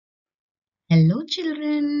Hello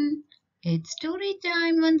children, it's story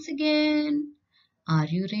time once again. Are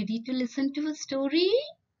you ready to listen to a story?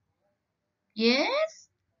 Yes?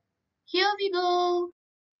 Here we go.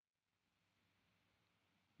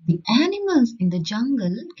 The animals in the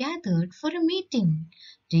jungle gathered for a meeting.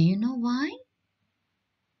 Do you know why?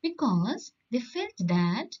 Because they felt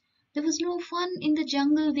that there was no fun in the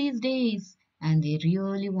jungle these days and they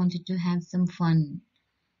really wanted to have some fun.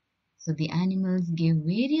 So the animals gave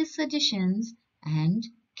various suggestions and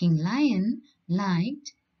King Lion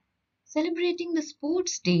liked celebrating the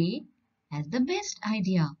sports day as the best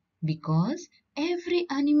idea because every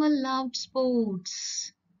animal loved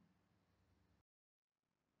sports.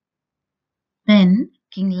 Then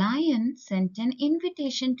King Lion sent an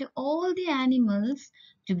invitation to all the animals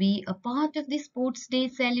to be a part of the sports day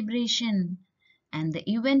celebration. And the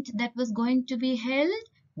event that was going to be held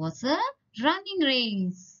was a running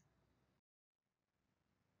race.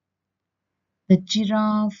 The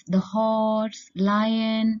giraffe, the horse,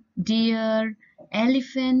 lion, deer,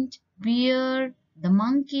 elephant, bear, the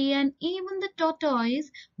monkey, and even the tortoise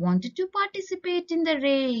wanted to participate in the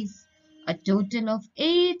race. A total of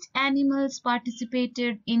 8 animals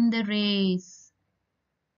participated in the race.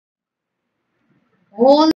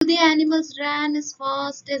 All the animals ran as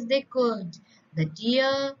fast as they could. The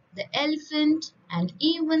deer, the elephant, and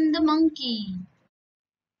even the monkey.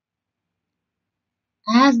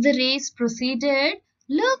 As the race proceeded,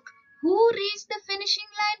 look who reached the finishing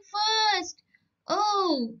line first.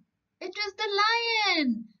 Oh, it was the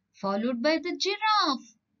lion, followed by the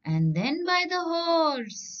giraffe, and then by the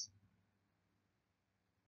horse.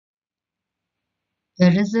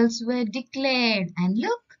 The results were declared, and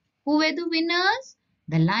look who were the winners.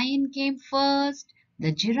 The lion came first,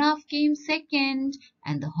 the giraffe came second,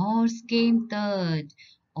 and the horse came third.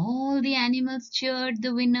 All the animals cheered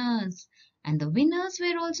the winners, and the winners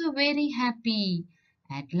were also very happy.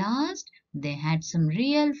 At last, they had some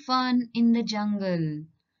real fun in the jungle,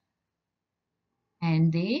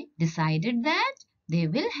 and they decided that they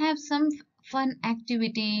will have some fun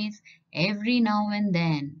activities every now and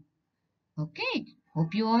then. Okay,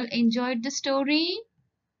 hope you all enjoyed the story.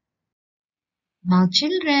 Now,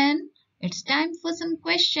 children, it's time for some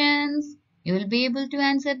questions. You will be able to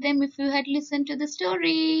answer them if you had listened to the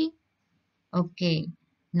story. Okay,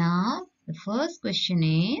 now the first question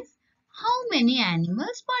is, how many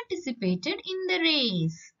animals participated in the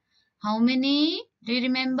race? How many? Do you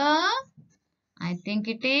remember? I think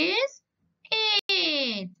it is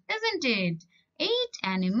 8, isn't it? 8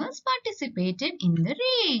 animals participated in the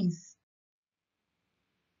race.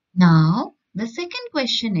 Now, the second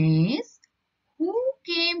question is, who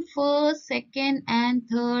came first, second, and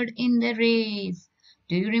third in the race?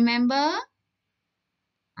 Do you remember?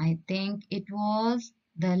 I think it was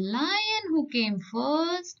the lion who came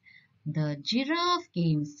first, the giraffe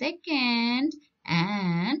came second,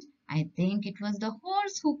 and I think it was the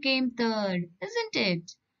horse who came third, isn't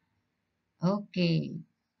it? Okay.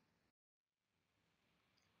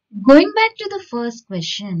 Going back to the first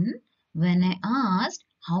question, when I asked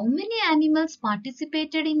how many animals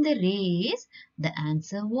participated in the race, the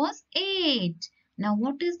answer was 8. Now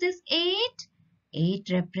what is this 8? 8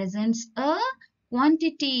 represents a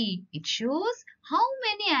quantity. It shows how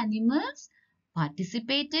many animals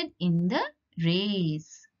participated in the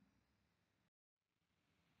race.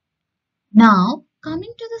 Now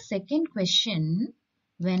coming to the second question,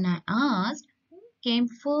 when I asked who came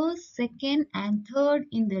first, second and third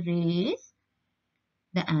in the race,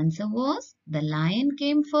 the answer was the lion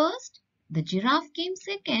came first, the giraffe came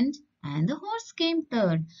second, and the horse came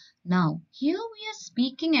third. Now, here we are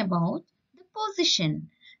speaking about the position.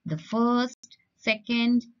 The first,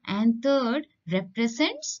 second, and third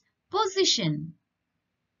represents position.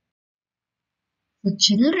 So,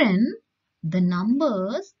 children, the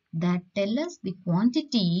numbers that tell us the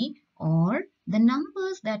quantity or the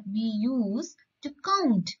numbers that we use to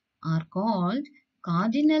count are called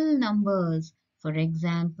cardinal numbers. For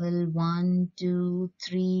example, 1, 2,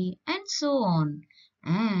 3, and so on.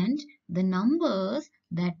 And the numbers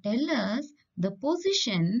that tell us the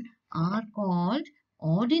position are called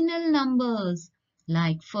ordinal numbers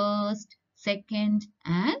like first, second,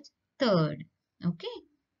 and third. Okay.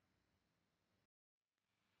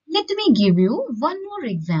 Let me give you one more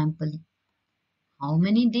example. How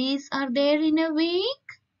many days are there in a week?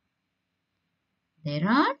 There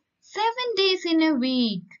are 7 days in a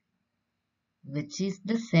week. Which is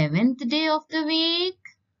the 7th day of the week?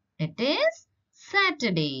 It is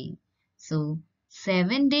Saturday. So,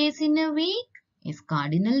 7 days in a week is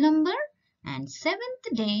cardinal number and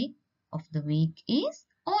 7th day of the week is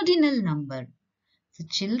ordinal number. So,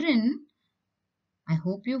 children, I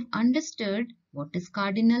hope you've understood what is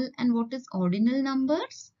cardinal and what is ordinal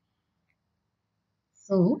numbers.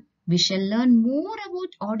 So, we shall learn more about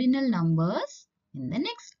ordinal numbers in the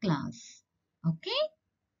next class. Okay?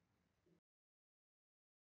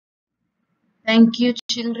 Thank you,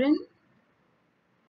 children.